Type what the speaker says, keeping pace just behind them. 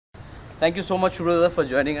Thank you so much, Subroto, for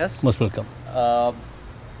joining us. Most welcome.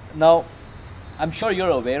 Now, I'm sure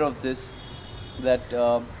you're aware of this, that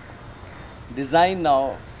design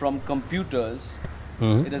now from computers,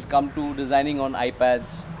 it has come to designing on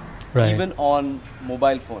iPads, Right. even on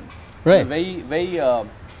mobile phone. Right. A very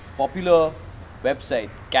popular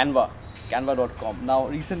website, canva.com. Now,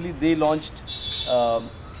 recently they launched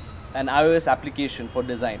an iOS application for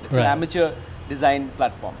design. It's an Right. amateur design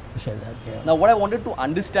platform. Say that, yeah. Now, what I wanted to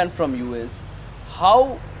understand from you is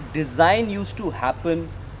how design used to happen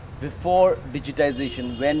before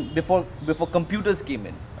digitization, before computers came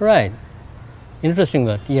in. Right. Interesting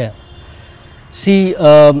word, yeah. See,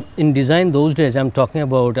 in design those days, I'm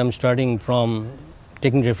starting from,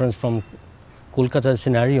 taking reference from Kolkata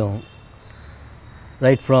scenario,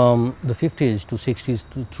 right from the 50s to 60s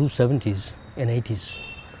through 70s and 80s.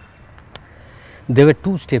 There were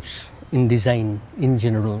two steps in design in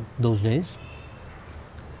general those days,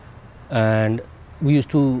 and we used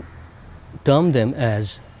to term them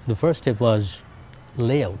as, the first step was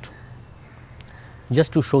layout,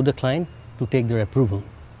 just to show the client to take their approval,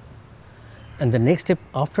 and the next step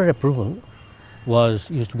after approval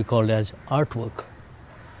used to be called as artwork,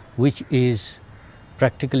 which is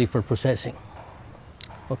practically for processing.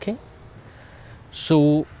 Okay,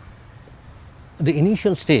 so the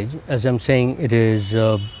initial stage, as I'm saying, it is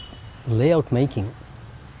layout making.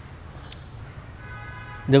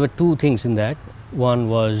 There were two things in that. One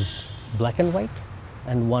was black and white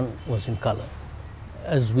and one was in color,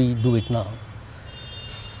 as we do it now.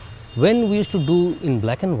 When we used to do in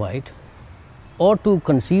black and white, or to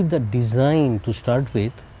conceive the design to start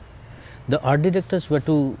with, the art directors were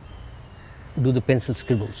to do the pencil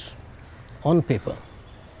scribbles on paper,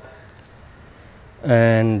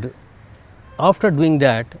 and after doing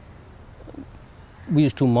that, we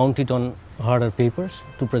used to mount it on harder papers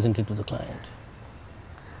to present it to the client.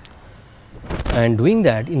 And doing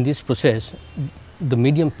that, in this process, the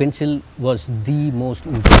medium pencil was the most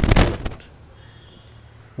important element.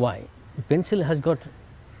 Why? The pencil has got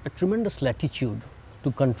a tremendous latitude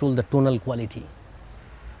to control the tonal quality.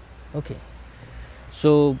 Okay,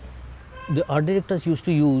 so the art directors used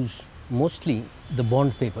to use mostly the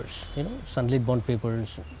bond papers, sunlight bond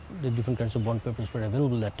papers. The different kinds of bond papers were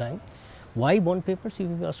available that time. Why bond papers, if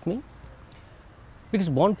you ask me? Because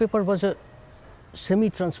bond paper was a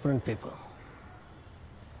semi-transparent paper,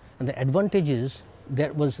 and the advantage is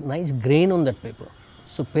there was nice grain on that paper.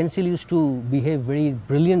 So pencil used to behave very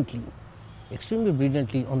brilliantly, extremely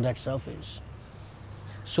brilliantly on that surface.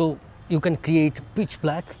 So you can create pitch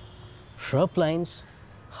black, sharp lines,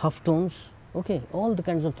 half tones, okay, all the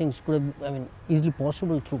kinds of things could have, easily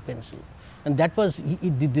possible through pencil. And that was,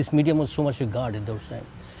 this medium was so much regarded those times.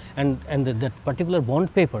 And that particular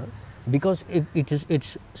bond paper, because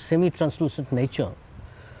its semi-translucent nature,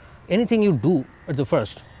 anything you do at the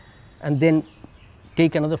first and then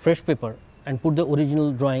take another fresh paper and put the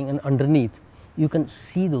original drawing and underneath, you can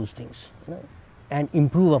see those things, and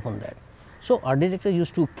improve upon that. So art directors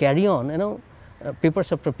used to carry on,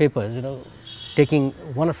 papers after papers, taking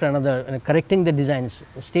one after another and correcting the designs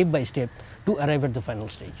step by step to arrive at the final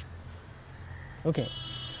stage. Okay,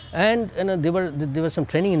 and there was some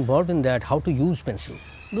training involved in that, how to use pencil.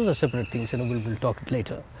 Those are separate things, we'll talk it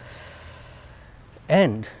later.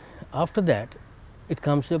 And after that, it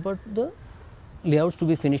comes about the layouts to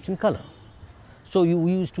be finished in color. So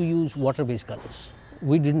we used to use water-based colors.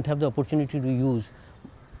 We didn't have the opportunity to use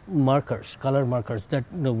markers, color markers, that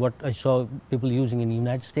what I saw people using in the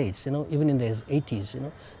United States, even in the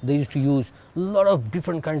 80s, they used to use a lot of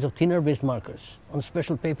different kinds of thinner based markers. On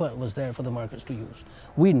special paper was there for the markers to use.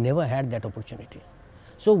 We never had that opportunity.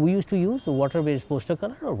 So we used to use the water-based poster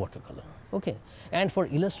color or watercolor. Okay, and for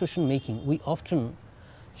illustration making, we often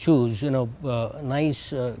choose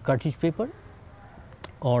nice cartridge paper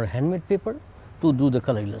or handmade paper to do the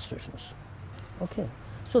color illustrations. Okay,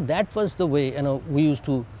 so that was the way we used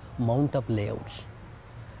to mount up layouts.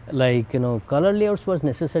 Like color layouts was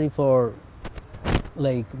necessary for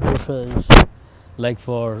like brochures, like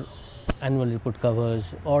for annual report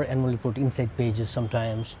covers or annual report inside pages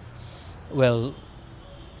sometimes. Well,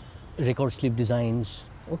 record slip designs,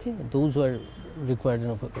 okay, those were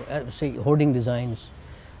required, say hoarding designs.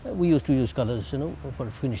 We used to use colors, for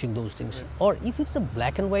finishing those things. Right. Or if it's a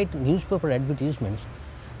black and white newspaper advertisements,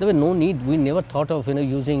 there were no need. We never thought of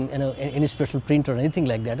using any special print or anything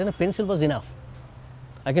like that. And a pencil was enough.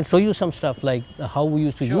 I can show you some stuff like how we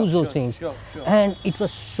used to use those things. Sure. And it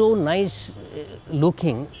was so nice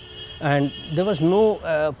looking, and there was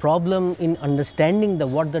no problem in understanding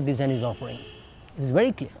what the design is offering. It is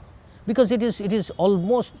very clear, because it is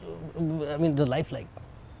almost, the lifelike.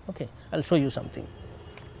 Okay, I'll show you something.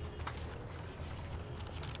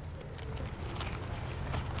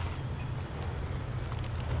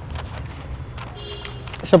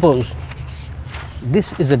 suppose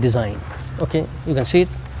this is a design, okay, you can see it,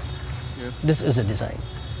 this is a design.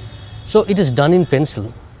 So it is done in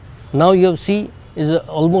pencil. Now you see is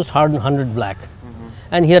almost hard 100 black,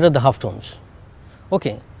 and here are the half tones.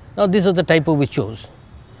 Okay, now these are the typo we chose,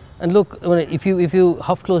 and look, if you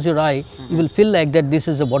half close your eye, you will feel like that this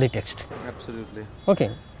is a body text. Absolutely.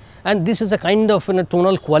 Okay, and this is a kind of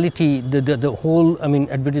tonal quality the whole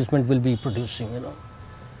advertisement will be producing.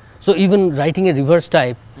 So even writing a reverse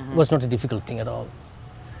type was not a difficult thing at all.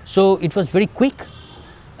 So it was very quick,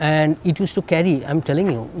 and it used to carry. I'm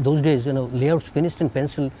telling you, those days, layouts finished in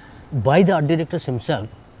pencil by the art directors himself.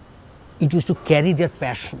 It used to carry their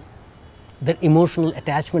passion, their emotional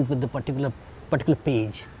attachment with the particular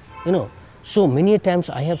page. So many times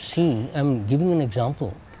I have seen. I'm giving an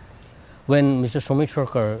example. When Mr. Somit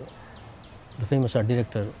Sarkar, the famous art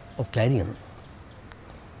director of Clarion,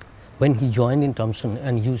 when he joined in Thomson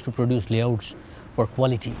and used to produce layouts for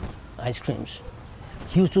quality ice creams,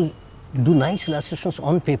 he used to do nice illustrations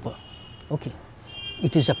on paper. Okay,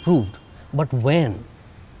 it is approved. But when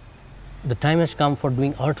the time has come for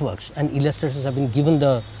doing artworks and illustrators have been given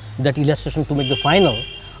that illustration to make the final,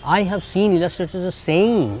 I have seen illustrators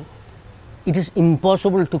saying it is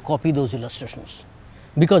impossible to copy those illustrations,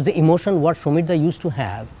 because the emotion what Somita used to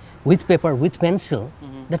have with paper, with pencil,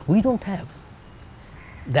 that we don't have.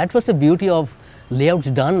 That was the beauty of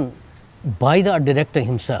layouts done by the art director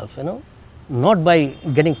himself, not by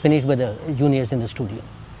getting finished by the juniors in the studio.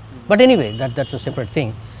 But anyway, that's a separate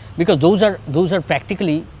thing, because those are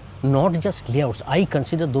practically not just layouts. I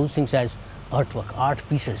consider those things as artwork, art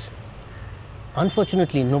pieces.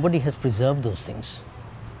 Unfortunately, nobody has preserved those things.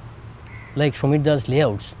 Like Somita's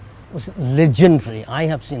layouts was legendary. I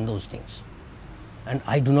have seen those things, and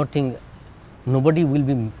I do not think nobody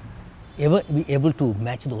will ever be able to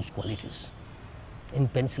match those qualities in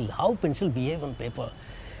pencil. How pencil behave on paper,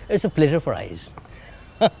 it's a pleasure for eyes.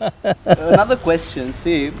 Another question,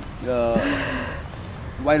 say,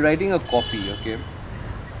 while writing a copy, okay,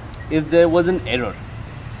 if there was an error,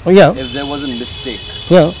 if there was a mistake,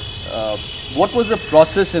 what was the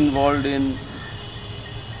process involved in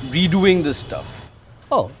redoing this stuff?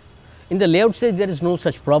 Oh, in the layout stage there is no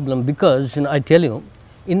such problem, because I tell you,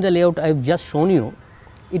 in the layout I have just shown you,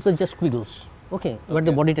 it was just squiggles, okay, but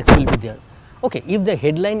the body text will be there. Okay, if the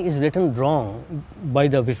headline is written wrong by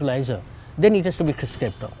the visualizer, then it has to be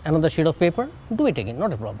scraped off. Another sheet of paper, do it again,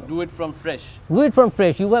 not a problem. Do it from fresh. Do it from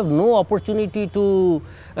fresh. You have no opportunity to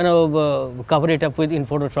cover it up with in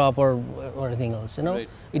Photoshop or anything else. Right.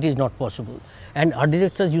 It is not possible. And art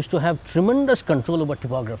directors used to have tremendous control over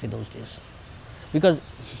typography those days, because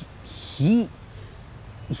he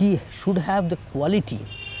should have the quality,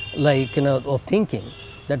 like of thinking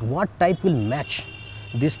that what type will match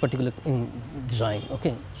this particular design.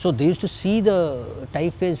 Okay, so they used to see the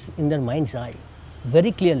typeface in their mind's eye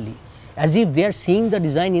very clearly, as if they are seeing the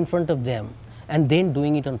design in front of them and then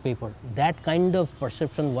doing it on paper. That kind of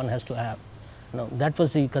perception one has to have. That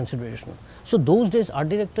was the consideration. So those days art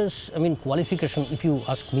directors, qualification, if you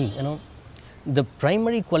ask me, the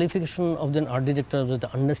primary qualification of an art director was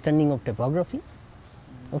the understanding of typography,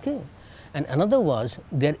 okay, and another was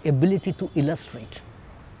their ability to illustrate.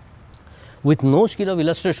 With no skill of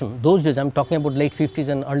illustration, those days, I am talking about late 50s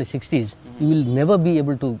and early 60s, you will never be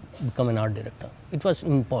able to become an art director. It was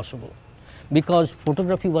impossible, because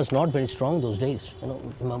photography was not very strong those days,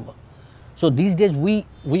 remember. So these days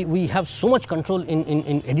we have so much control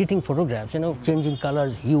in editing photographs, changing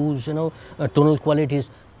colors, hues, tonal qualities.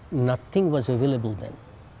 Nothing was available then,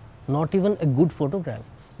 not even a good photograph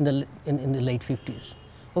in the late 50s.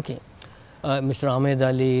 Okay. Mr. Ahmed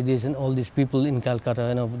Ali, and all these people in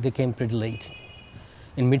Calcutta, they came pretty late,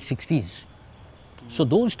 in mid 60s. So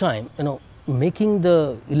those time, making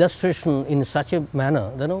the illustration in such a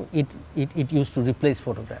manner, it used to replace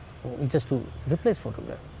photograph. It just to replace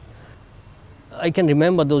photograph. I can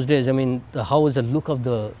remember those days. How was the look of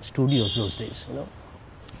the studios those days?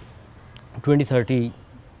 20, 30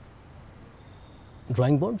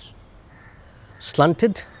 drawing boards,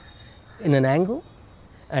 slanted in an angle.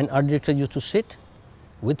 And art director used to sit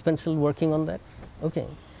with pencil working on that, okay,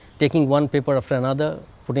 taking one paper after another,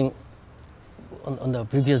 putting on the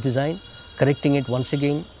previous design, correcting it once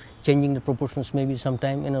again, changing the proportions maybe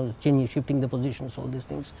sometime, shifting the positions, all these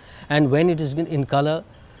things. And when it is in color,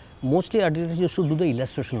 mostly art directors used to do the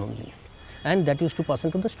illustration only, and that used to pass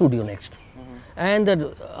on to the studio next. And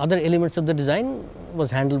the other elements of the design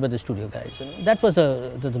was handled by the studio guys. That was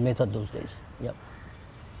the method those days. Yeah.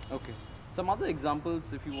 Okay. Some other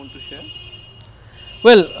examples if you want to share?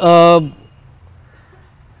 Well,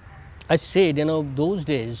 I said, those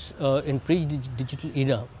days in pre-digital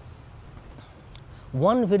era,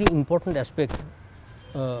 one very important aspect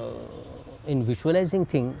in visualizing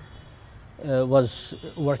thing was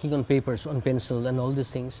working on papers, on pencil and all these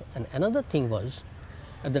things. And another thing was,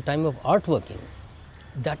 at the time of artworking,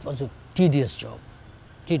 that was a tedious job.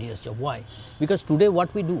 Tedious job. Why? Because today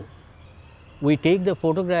what we do, we take the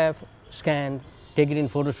photograph, scan, take it in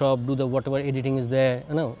Photoshop, do the whatever editing is there,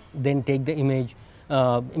 then take the image,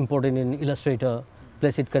 import it in Illustrator,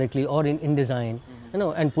 place it correctly, or in InDesign,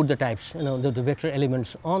 and put the types, the vector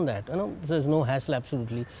elements on that. There's no hassle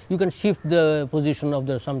absolutely. You can shift the position of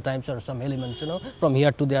the some types or some elements, from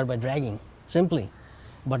here to there by dragging simply.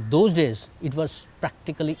 But those days it was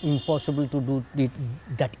practically impossible to do it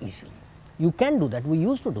that easily. You can do that. We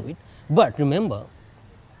used to do it, but remember,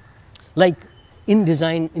 like in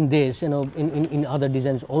design, in this, in other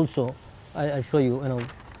designs also, I show you,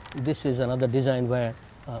 this is another design where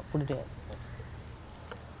put it here.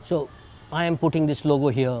 So I am putting this logo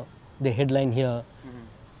here, the headline here.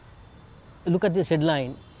 Look at this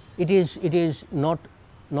headline. It is not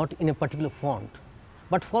in a particular font,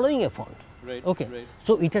 but following a font. Right. Okay. Right.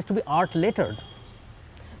 So it has to be art lettered.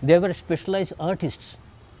 There were specialized artists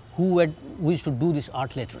who used to do this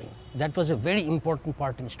art lettering. That was a very important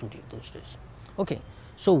part in studio those days. Okay.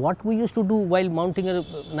 So what we used to do while mounting a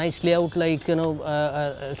nice layout, like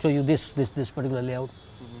show you this particular layout.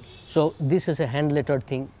 So this is a hand lettered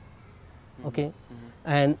thing. Okay.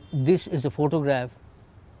 And this is a photograph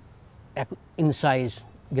in size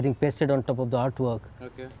getting pasted on top of the artwork.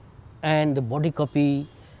 Okay. And the body copy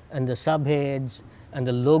and the subheads and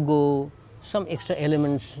the logo, some extra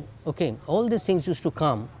elements, okay, all these things used to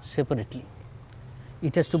come separately.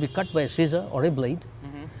 It has to be cut by a scissor or a blade,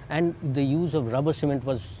 and the use of rubber cement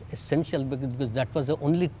was essential because that was the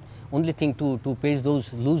only thing to paste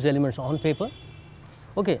those loose elements on paper.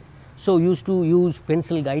 Okay, so used to use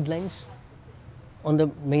pencil guidelines on the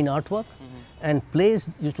main artwork, and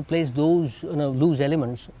used to place those loose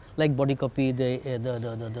elements like body copy, the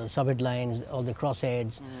subhead lines or the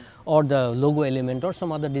crossheads, or the logo element or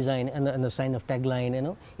some other design, and the sign of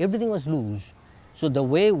tagline. Everything was loose. So the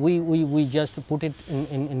way we just put it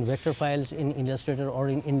in vector files in Illustrator or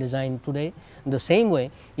in InDesign today, in the same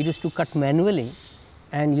way it used to cut manually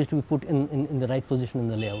and used to be put in the right position in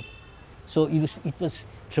the layout. So it was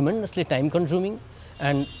tremendously time consuming,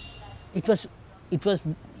 and it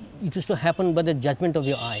used to happen by the judgment of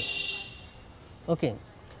your eye. Okay.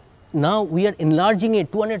 Now we are enlarging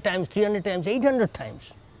it 200 times, 300 times, 800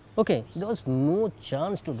 times. Okay. There was no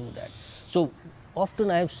chance to do that. So often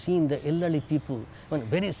I have seen the elderly people,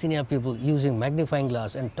 very senior people, using magnifying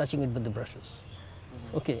glass and touching it with the brushes.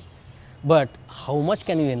 Okay. But how much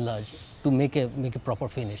can you enlarge to make a proper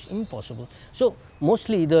finish? Impossible. So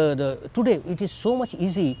mostly today it is so much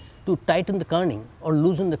easy to tighten the kerning or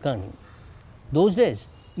loosen the kerning. Those days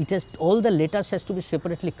all the letters has to be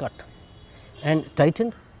separately cut and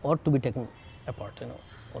tightened or to be taken apart,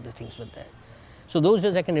 all the things with that. So those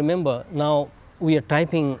days I can remember. Now we are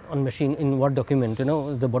typing on machine in Word document,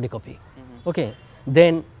 the body copy. Okay,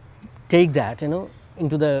 then take that,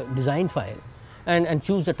 into the design file and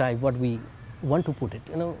choose the type what we want to put it.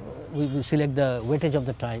 We select the weightage of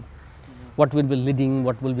the type, what will be leading,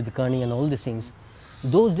 what will be the kerning, and all these things.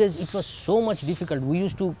 Those days it was so much difficult. We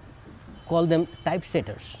used to call them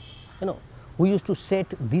typesetters. We used to set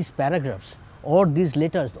these paragraphs or these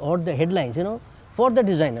letters or the headlines, for the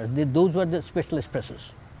designers. Those were the specialist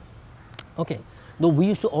presses. Okay, though we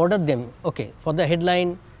used to order them. Okay, for the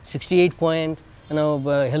headline 68 point,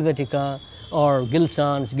 Helvetica or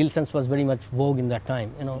Gilsons. Gilsons was very much vogue in that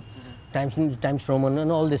time. Times Roman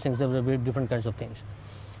and all these things. There were very different kinds of things.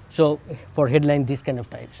 So for headline, these kind of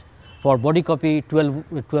types. For body copy,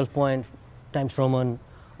 12 point, Times Roman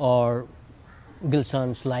or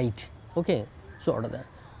Gilsons light. Okay, so order that.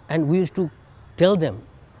 And we used to tell them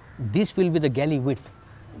this will be the galley width.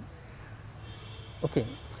 Okay,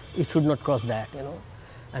 it should not cross that,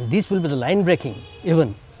 and this will be the line breaking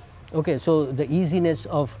even. Okay, so the easiness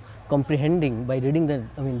of comprehending by reading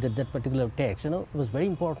that particular text, was very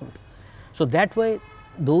important. So that way,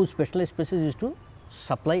 those specialized presses used to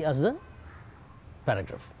supply us the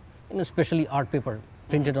paragraph, especially art paper,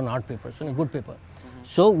 printed on art paper, good paper.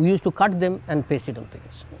 So we used to cut them and paste it on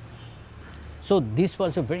things. So this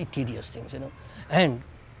was a very tedious thing, and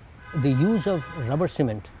the use of rubber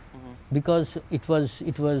cement, because it was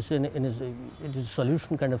a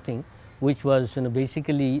solution kind of thing, which was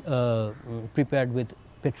basically prepared with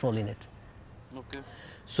petrol in it. Okay.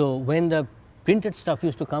 So when the printed stuff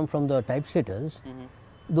used to come from the typesetters,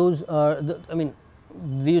 those are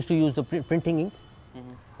they used to use the printing ink,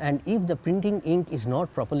 and if the printing ink is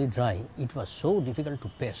not properly dry, it was so difficult to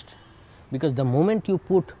paste, because the moment you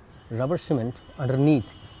put rubber cement underneath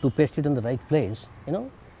to paste it in the right place,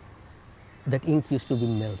 that ink used to be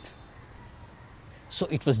melt. So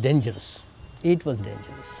it was dangerous. It was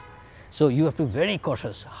dangerous. So you have to be very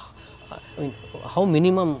cautious. I mean, how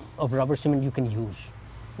minimum of rubber cement you can use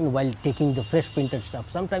while taking the fresh printed stuff.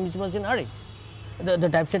 Sometimes it was in a hurry. The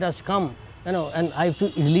typeset has come, and I have to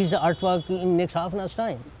release the artwork in next half an hour's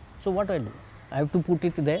time. So what do I do? I have to put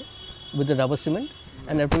it there with the rubber cement,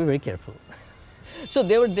 and I have to be very careful. So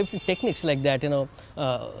there were different techniques like that,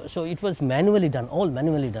 so it was manually done, all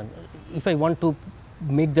manually done. If I want to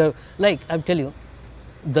make like I'll tell you,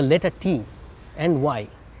 the letter T and Y,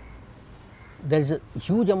 there is a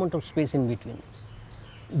huge amount of space in between.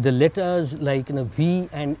 The letters like V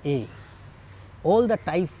and A, all the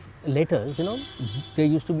type letters, they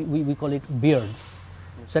used to be, we call it beard.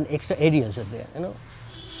 Some extra areas are there,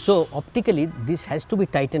 So optically, this has to be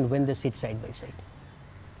tightened when they sit side by side.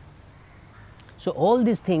 So all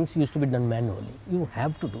these things used to be done manually. You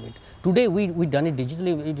have to do it. Today we done it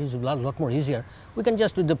digitally. It is a lot more easier. We can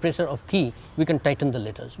just with the pressure of key, we can tighten the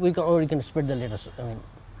letters. Or we can spread the letters. In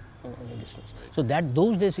a distance. So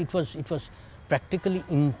those days it was practically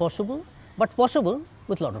impossible, but possible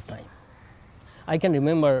with a lot of time. I can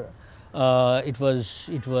remember it was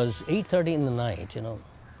 8:30 in the night.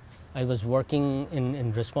 I was working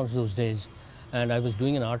in Response those days, and I was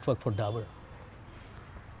doing an artwork for Dabur.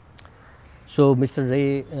 So Mr.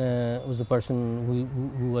 Ray was the person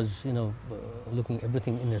who was looking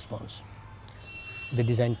everything in Response. The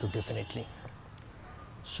design too, definitely.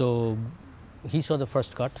 So he saw the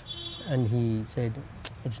first cut and he said,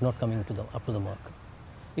 it's not coming up to the mark.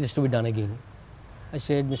 It is to be done again. I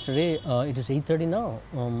said, Mr. Ray, it is 8:30 now.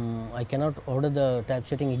 I cannot order the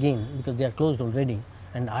typesetting again because they are closed already,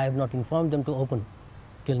 and I have not informed them to open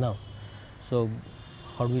till now. So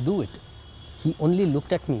how do we do it? He only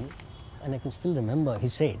looked at me, and I can still remember, he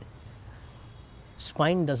said,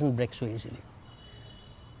 spine doesn't break so easily.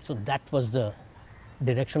 So that was the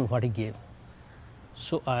direction what he gave.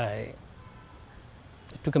 So it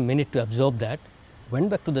took a minute to absorb that, went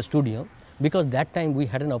back to the studio, because that time we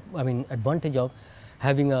had an advantage of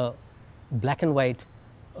having a black and white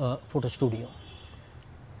photo studio,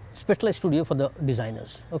 specialized studio for the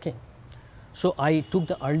designers. Okay, so I took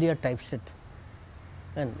the earlier typeset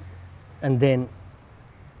and then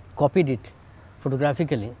copied it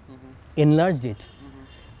photographically, enlarged it,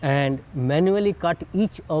 and manually cut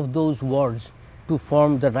each of those words to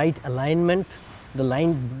form the right alignment, the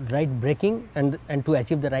right breaking, and to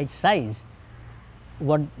achieve the right size,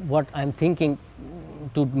 what I am thinking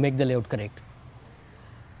to make the layout correct.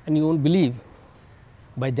 And you won't believe,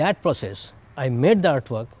 by that process, I made the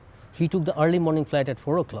artwork. He took the early morning flight at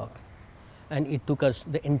 4 o'clock, and it took us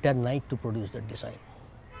the entire night to produce that design.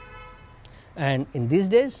 And in these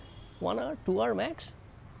days, 1 hour, 2 hour max.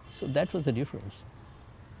 So that was the difference.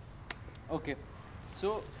 Okay,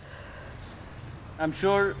 so I'm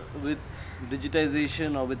sure with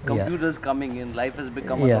digitization or with computers coming in, life has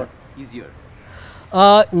become a lot easier.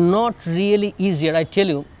 Not really easier. I tell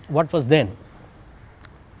you what was then.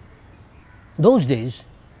 Those days,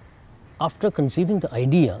 after conceiving the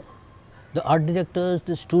idea, the art directors,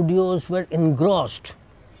 the studios were engrossed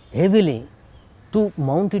heavily to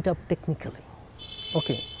mount it up technically.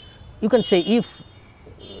 Okay, you can say if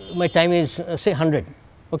my time is say 100,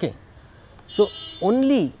 okay, so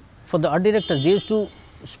only for the art directors they used to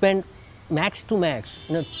spend max to max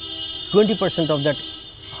 20% of that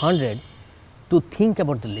 100 to think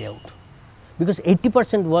about the layout, because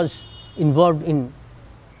 80% was involved in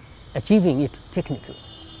achieving it technically,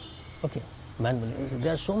 okay, manually.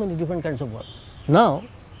 There are so many different kinds of work. Now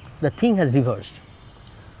the thing has reversed.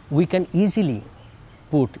 We can easily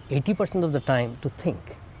put 80% of the time to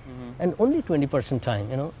think, and only 20%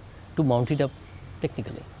 time, to mount it up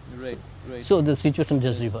technically. Right, right. So the situation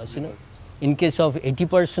just reversed, In case of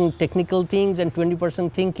 80% technical things and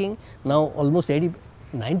 20% thinking, now almost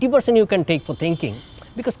 90% you can take for thinking,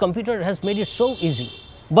 because computer has made it so easy.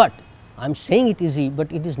 But I'm saying it easy,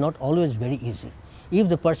 but it is not always very easy. If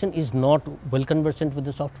the person is not well conversant with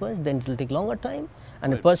the software, then it will take longer time,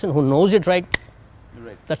 and a person who knows it right,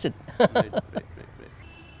 that's it. Right.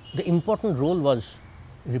 The important role was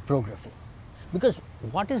reprographing, because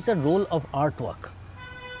what is the role of artwork?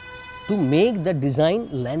 To make the design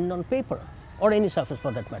land on paper or any surface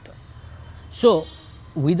for that matter. So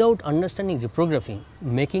without understanding reprographing,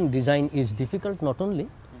 making design is difficult not only,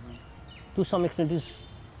 to some extent is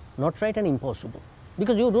not right and impossible,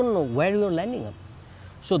 because you don't know where you are landing up.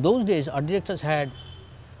 So those days art directors had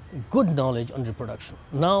good knowledge on reproduction.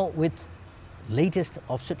 Now with latest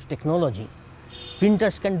offset technology,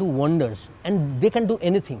 printers can do wonders and they can do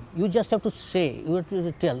anything. You just have to say, you have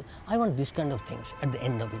to tell, I want this kind of things at the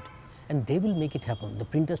end of it, and they will make it happen. The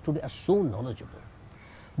printers today are so knowledgeable.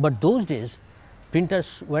 But those days,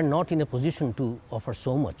 printers were not in a position to offer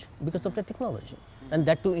so much because of the technology, and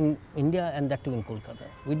that too in India and that too in Kolkata.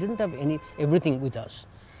 We didn't have everything with us.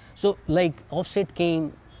 So like offset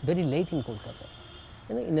came very late in Kolkata,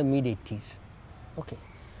 in the mid 80s. Okay.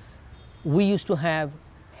 We used to have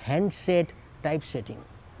handset typesetting.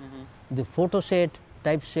 The photo set,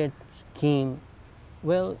 typeset came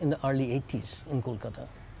well in the early 80s in Kolkata.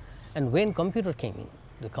 And when computer came in,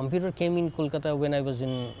 the computer came in Kolkata when I was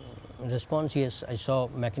in Response, yes, I saw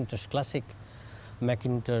Macintosh Classic,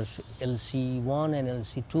 Macintosh LC1 and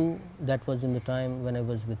LC2. That was in the time when I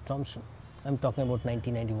was with Thomson. I'm talking about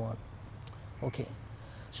 1991. Okay.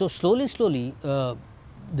 So slowly,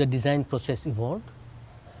 the design process evolved,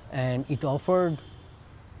 and it offered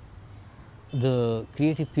the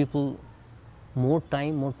creative people more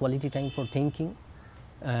time, more quality time for thinking,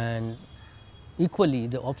 and equally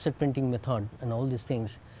the offset printing method and all these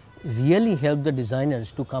things really helped the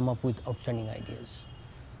designers to come up with outstanding ideas.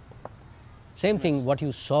 Same thing what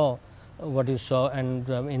you saw and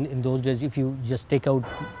in those days, if you just take out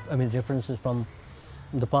references from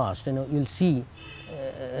the past, you'll see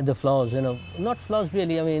the flaws, not flaws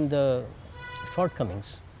really, the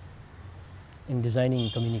shortcomings in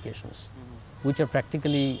designing communications, which are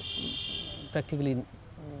practically we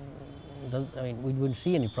wouldn't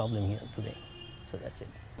see any problem here today. So that's it.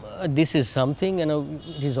 This is something,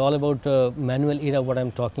 it is all about manual era what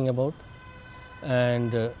I'm talking about,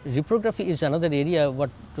 and reprography is another area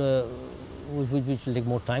which will take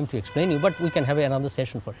more time to explain you, but we can have another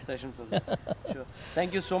session for it. Sure.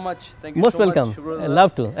 Thank you so much. Thank you Most so welcome. much,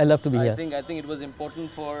 Subroto. I love to be here. I think it was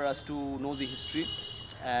important for us to know the history,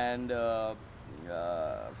 and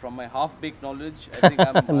from my half-baked knowledge, I think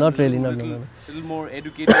I'm not really, a no. little more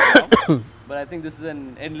educated now. But I think this is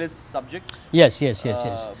an endless subject. Yes.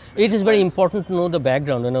 It is very important to know the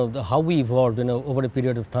background, how we evolved, over a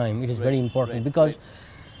period of time. It is very important because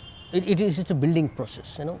it is a building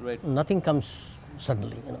process, Nothing comes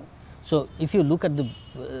suddenly, So if you look at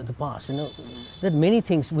the past, there are many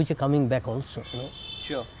things which are coming back also,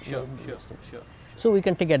 Sure. So we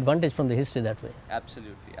can take advantage from the history that way.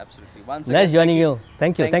 Absolutely. Nice joining you.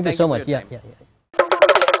 Thank you so much. Yeah.